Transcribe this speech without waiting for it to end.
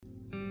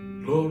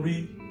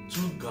Glory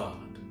to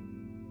God.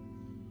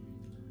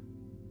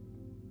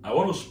 I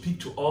want to speak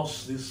to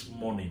us this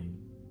morning,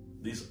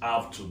 this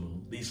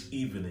afternoon, this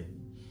evening,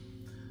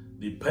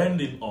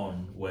 depending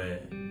on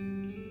where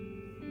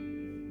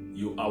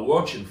you are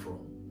watching from,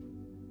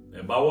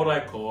 about what I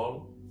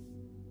call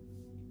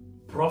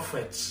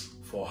prophets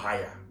for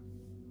hire.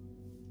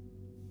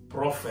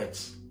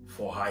 Prophets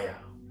for hire.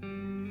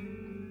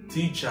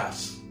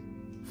 Teachers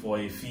for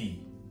a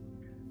fee.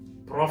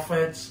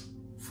 Prophets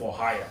for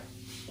hire.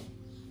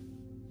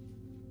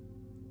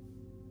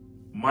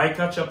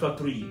 Micah chapter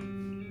 3,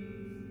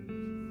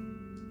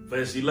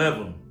 verse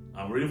 11.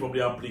 I'm reading from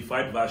the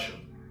Amplified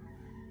Version.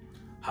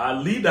 Her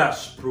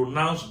leaders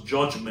pronounce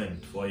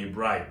judgment for a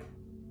bribe.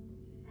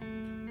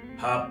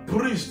 Her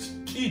priests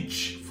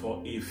teach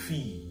for a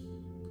fee,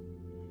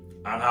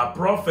 and her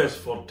prophets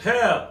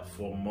foretell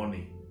for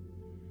money.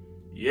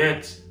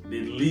 Yet they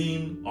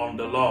lean on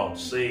the Lord,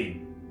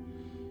 saying,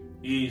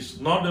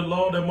 Is not the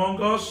Lord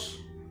among us?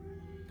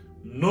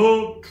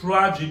 No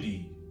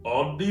tragedy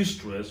or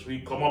distress will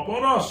come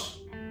upon us.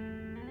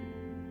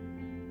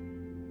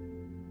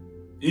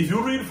 If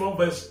you read from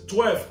verse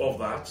 12 of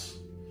that,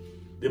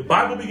 the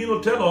Bible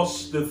begins to tell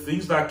us the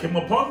things that came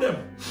upon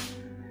them.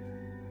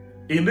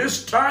 In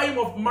this time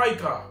of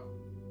Micah,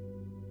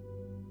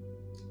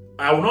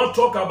 I will not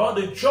talk about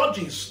the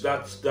judges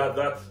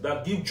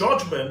that give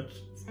judgment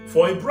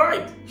for a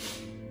bribe,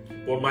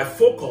 but my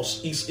focus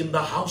is in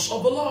the house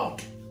of the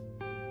Lord.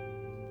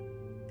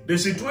 The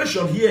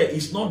situation here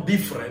is not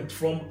different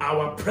from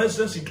our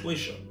present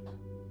situation.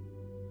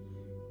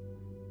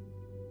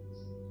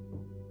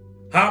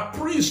 Her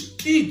priests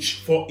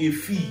teach for a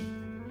fee.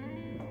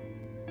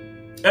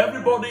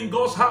 Everybody in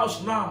God's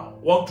house now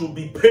want to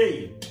be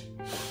paid.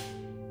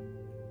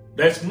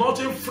 There's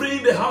nothing free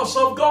in the house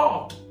of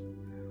God.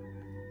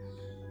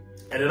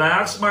 And then I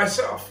ask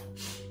myself,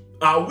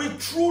 are we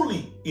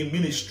truly in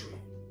ministry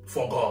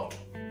for God?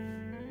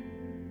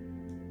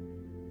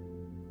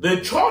 The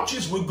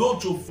churches we go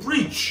to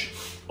preach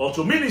or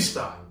to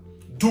minister,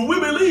 do we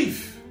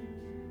believe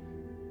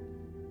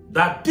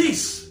that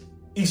this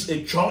is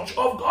a church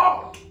of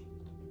God?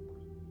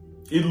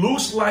 It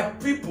looks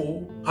like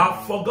people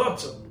have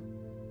forgotten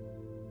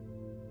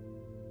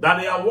that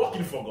they are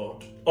working for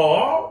God,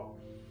 or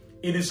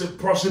it is a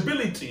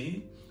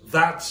possibility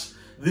that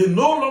they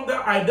no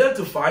longer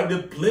identify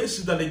the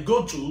places that they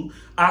go to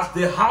as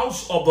the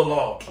house of the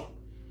Lord.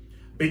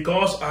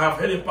 Because I have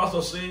heard a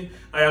pastor say,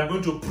 I am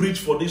going to preach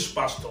for this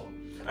pastor.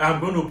 I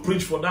am going to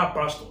preach for that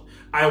pastor.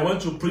 I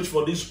want to preach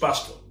for this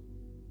pastor.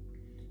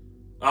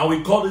 And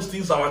we call these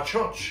things our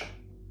church.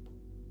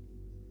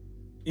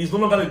 It's no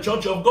longer the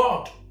church of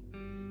God.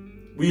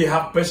 We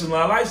have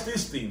personalized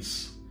these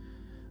things.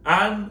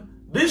 And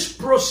this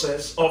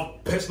process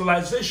of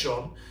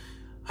personalization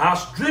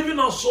has driven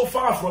us so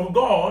far from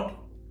God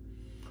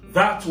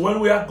that when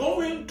we are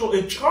going to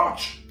a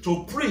church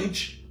to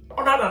preach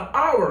other than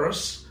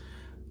ours,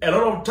 a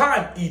lot of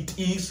time it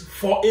is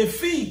for a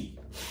fee.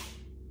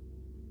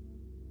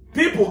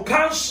 People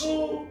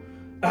cancel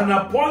an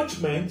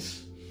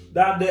appointment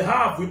that they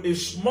have with a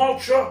small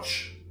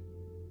church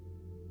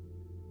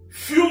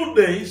few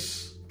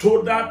days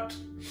to that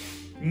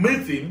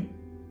meeting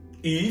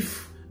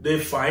if they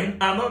find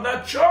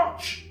another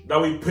church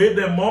that will pay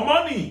them more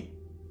money.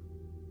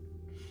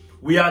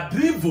 We are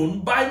driven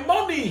by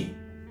money.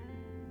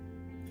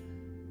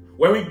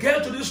 When we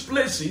get to these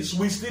places,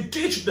 we still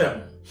teach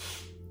them.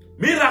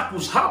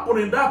 Miracles happen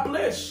in that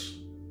place.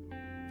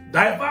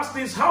 Diverse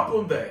things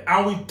happen there.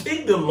 And we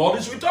think the Lord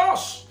is with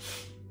us.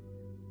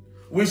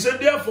 We say,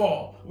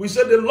 therefore,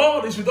 the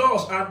Lord is with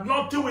us and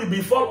nothing will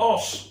befall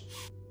us.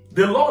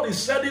 The Lord is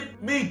sending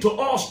me to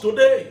us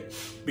today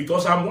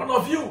because I'm one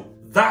of you.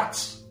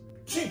 That's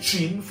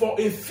teaching for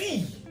a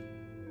fee.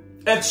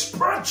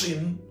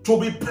 Expecting to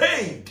be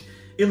paid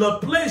in the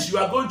place you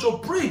are going to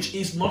preach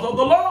is not of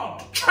the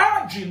Lord.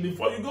 Charging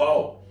before you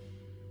go.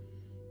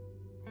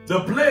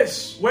 The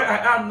place where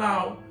I am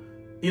now,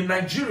 in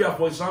Nigeria,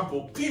 for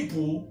example,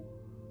 people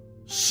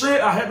say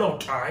ahead of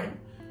time,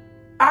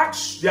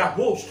 ask their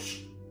hosts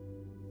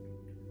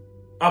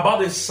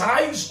about the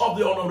size of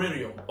the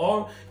honorarium.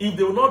 Or if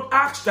they will not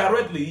ask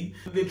directly,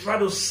 they try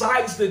to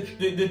size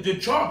the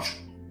church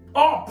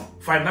up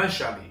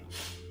financially.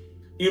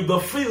 If they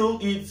feel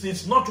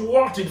it's not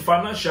worth it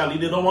financially,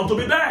 they don't want to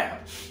be there.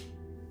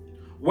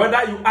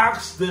 Whether you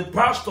ask the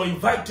pastor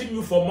inviting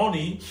you for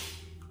money,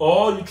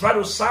 or you try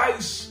to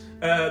size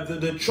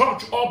the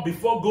church up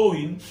before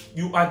going,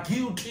 you are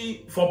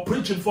guilty for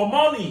preaching for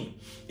money.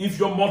 If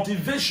your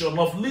motivation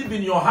of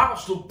leaving your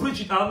house to preach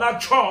in another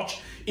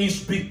church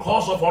is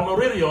because of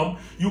honorarium,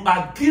 you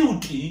are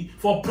guilty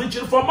for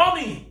preaching for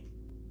money.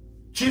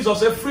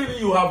 Jesus said, freely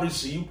you have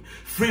received,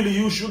 freely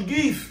you should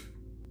give.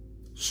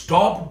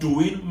 Stop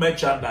doing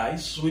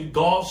merchandise with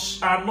God's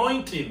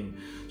anointing.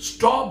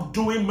 Stop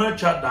doing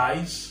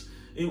merchandise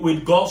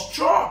with God's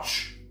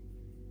church.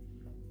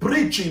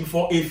 Preaching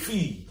for a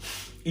fee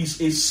is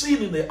a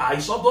sin in the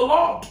eyes of the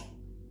Lord.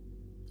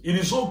 It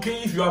is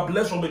okay if you are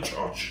blessed from the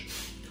church,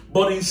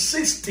 But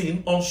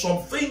insisting on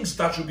some things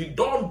that should be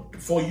done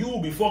for you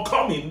before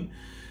coming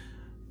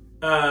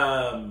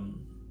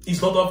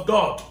is not of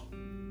God.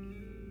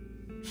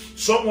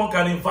 Someone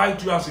can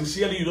invite you and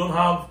sincerely you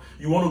want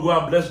to go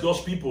and bless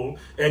God's people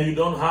and you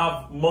don't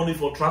have money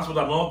for transport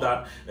and all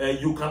that,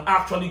 you can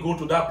actually go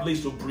to that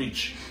place to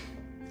preach.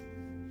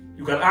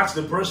 You can ask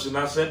the person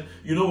and say,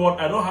 you know what,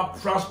 I don't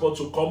have transport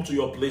to come to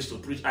your place to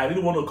preach. I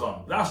really want to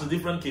come. That's a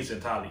different case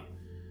entirely.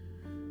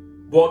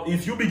 But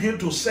if you begin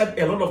to set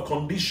a lot of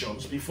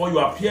conditions before you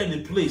appear in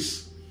a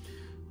place,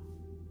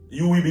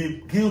 you will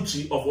be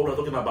guilty of what we're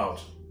talking about.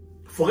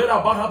 Forget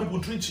about how people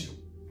treat you.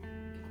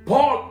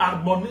 Paul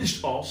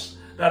admonished us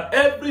that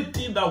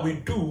everything that we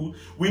do,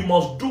 we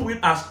must do it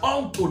as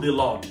unto the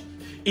Lord.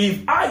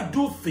 If I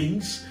do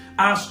things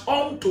as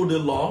unto the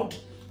Lord,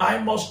 I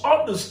must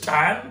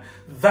understand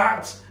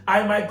that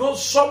I might go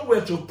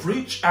somewhere to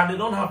preach and they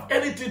don't have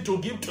anything to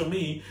give to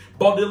me,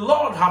 but the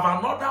Lord have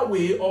another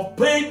way of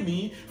paying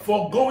me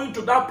for going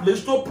to that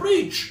place to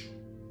preach.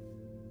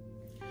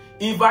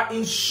 If I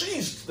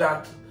insist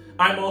that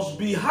I must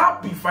be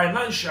happy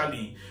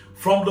financially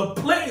from the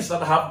place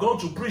that I have gone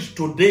to preach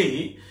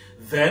today,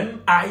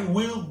 then I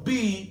will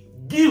be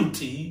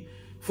guilty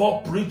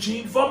for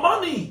preaching for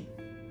money.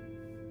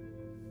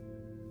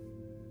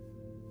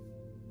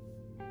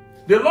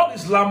 The Lord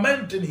is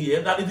lamenting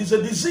here that it is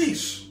a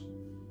disease,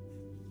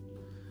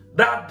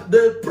 that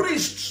the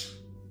priests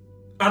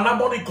are not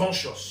money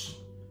conscious,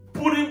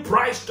 putting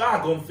price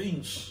tag on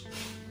things.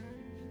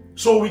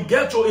 So we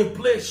get to a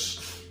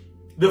place,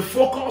 the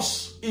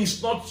focus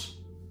is not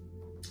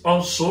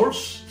on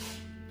souls.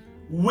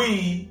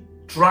 We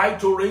try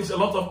to raise a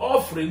lot of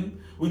offering.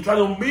 We try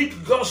to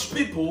meet God's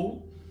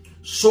people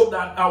so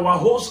that our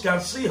host can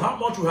see how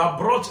much we have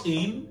brought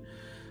in,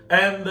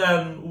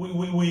 and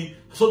we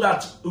so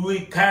that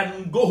we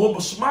can go home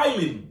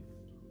smiling.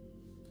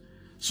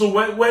 So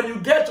when you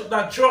get to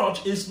that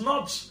church,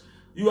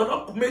 you are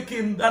not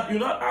making that, you're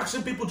not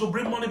asking people to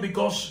bring money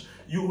because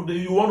you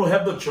want to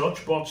help the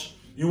church, but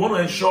you want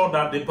to ensure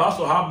that the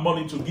pastor have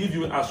money to give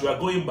you as you are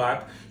going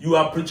back. You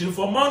are preaching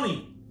for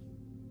money.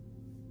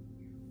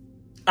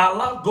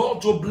 Allow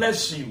God to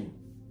bless you.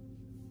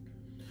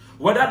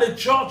 Whether the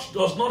church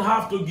does not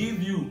have to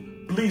give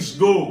you, please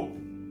go.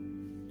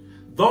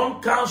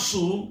 Don't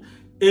cancel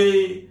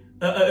a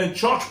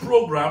church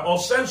program or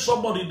send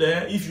somebody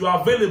there if you are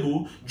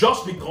available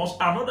just because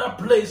another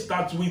place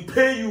that will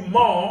pay you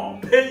more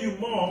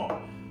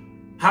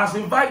has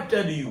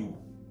invited you.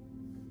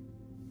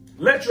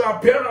 Let your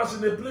appearance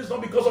in a place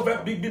not because of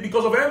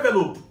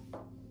envelope.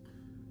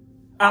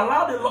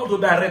 Allow the Lord to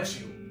direct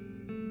you.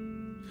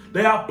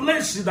 There are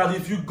places that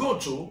if you go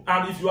to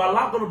and if you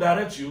allow God to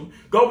direct you,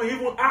 God will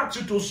even ask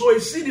you to sow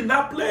a seed in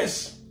that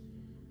place.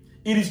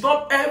 It is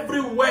not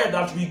everywhere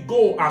that we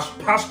go as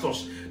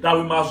pastors that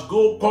we must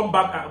come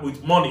back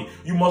with money.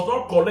 You must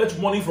not collect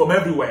money from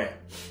everywhere.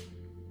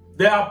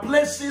 There are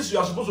places you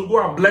are supposed to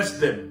go and bless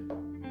them.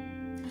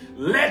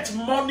 Let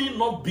money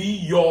not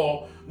be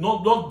your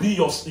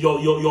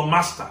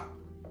master.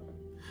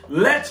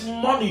 Let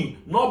money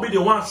not be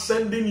the one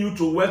sending you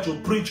to where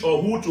to preach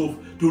or who to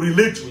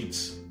relate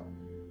with.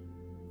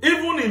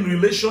 Even in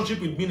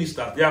relationship with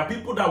ministers, there are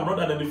people that will not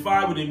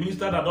identify with a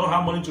minister that don't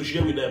have money to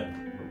share with them.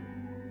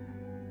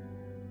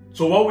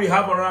 So what we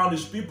have around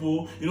is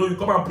people, you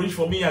come and preach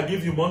for me, I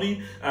give you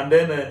money, and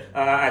then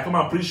I come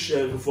and preach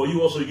for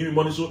you also, you give me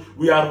money. So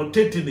we are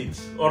rotating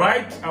it, all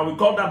right? And we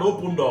call that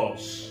open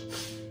doors.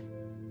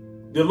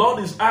 The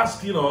Lord is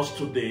asking us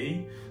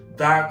today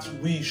that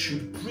we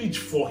should preach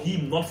for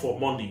Him, not for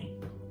money.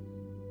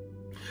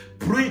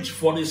 Preach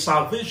for the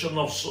salvation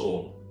of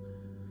soul.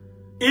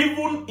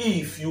 Even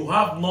if you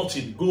have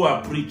nothing, go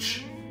and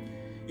preach.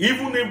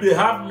 Even if they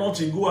have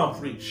nothing, go and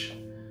preach.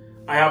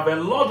 I have a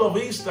lot of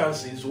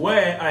instances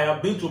where I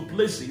have been to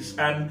places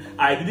and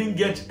I didn't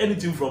get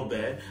anything from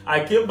there.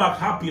 I came back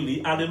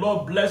happily and the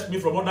Lord blessed me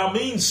from other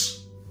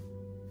means.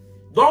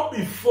 Don't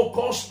be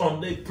focused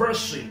on the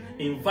person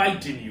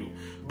inviting you.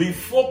 Be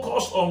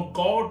focused on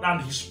God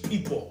and His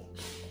people.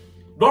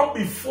 Don't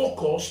be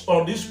focused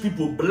on these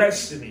people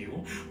blessing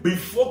you. Be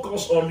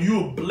focused on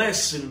you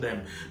blessing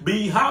them.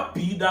 Be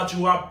happy that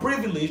you are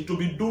privileged to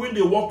be doing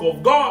the work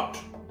of God.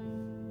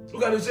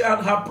 Look at it, say,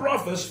 and her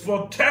prophets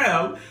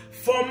foretell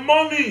for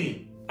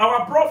money.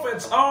 Our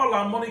prophets all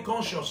are money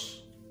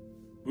conscious.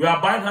 We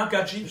are buying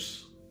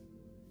handkerchiefs,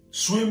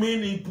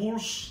 swimming in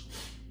pools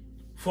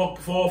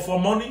for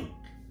money.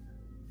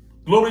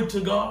 Glory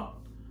to God.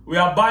 We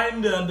are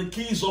buying the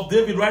keys of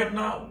David right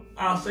now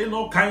and saying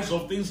all kinds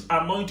of things,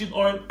 anointing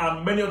oil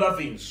and many other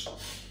things.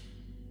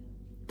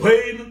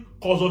 Paying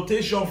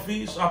consultation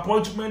fees,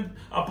 appointment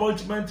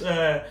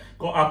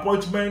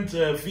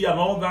fee and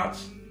all that.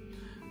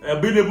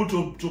 Being able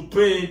to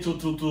pay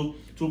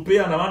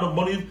an amount of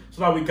money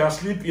so that we can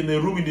sleep in a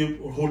room in the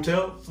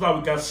hotel, so that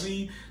we can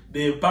see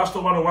the pastor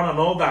one-on-one and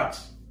all that.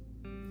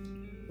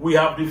 We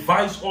have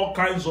devised all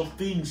kinds of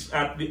things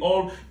and they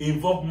all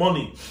involve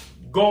money.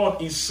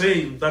 God is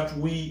saying that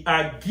we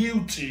are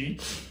guilty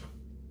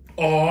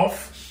of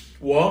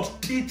what?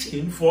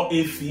 Teaching for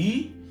a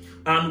fee,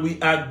 and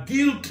we are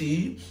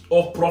guilty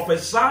of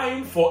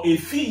prophesying for a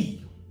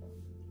fee,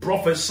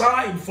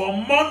 prophesying for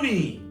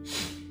money.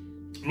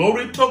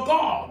 Glory to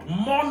God.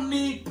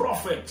 Money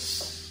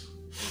prophets.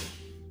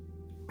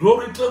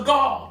 Glory to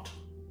God.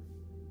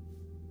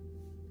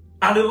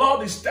 And the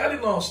Lord is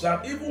telling us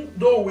that even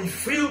though we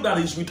feel that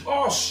He's with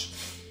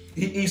us,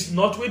 He is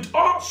not with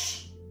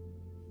us.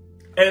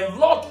 A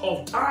lot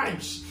of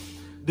times,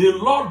 the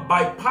Lord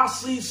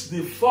bypasses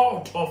the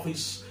fault of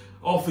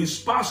his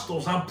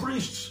pastors and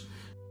priests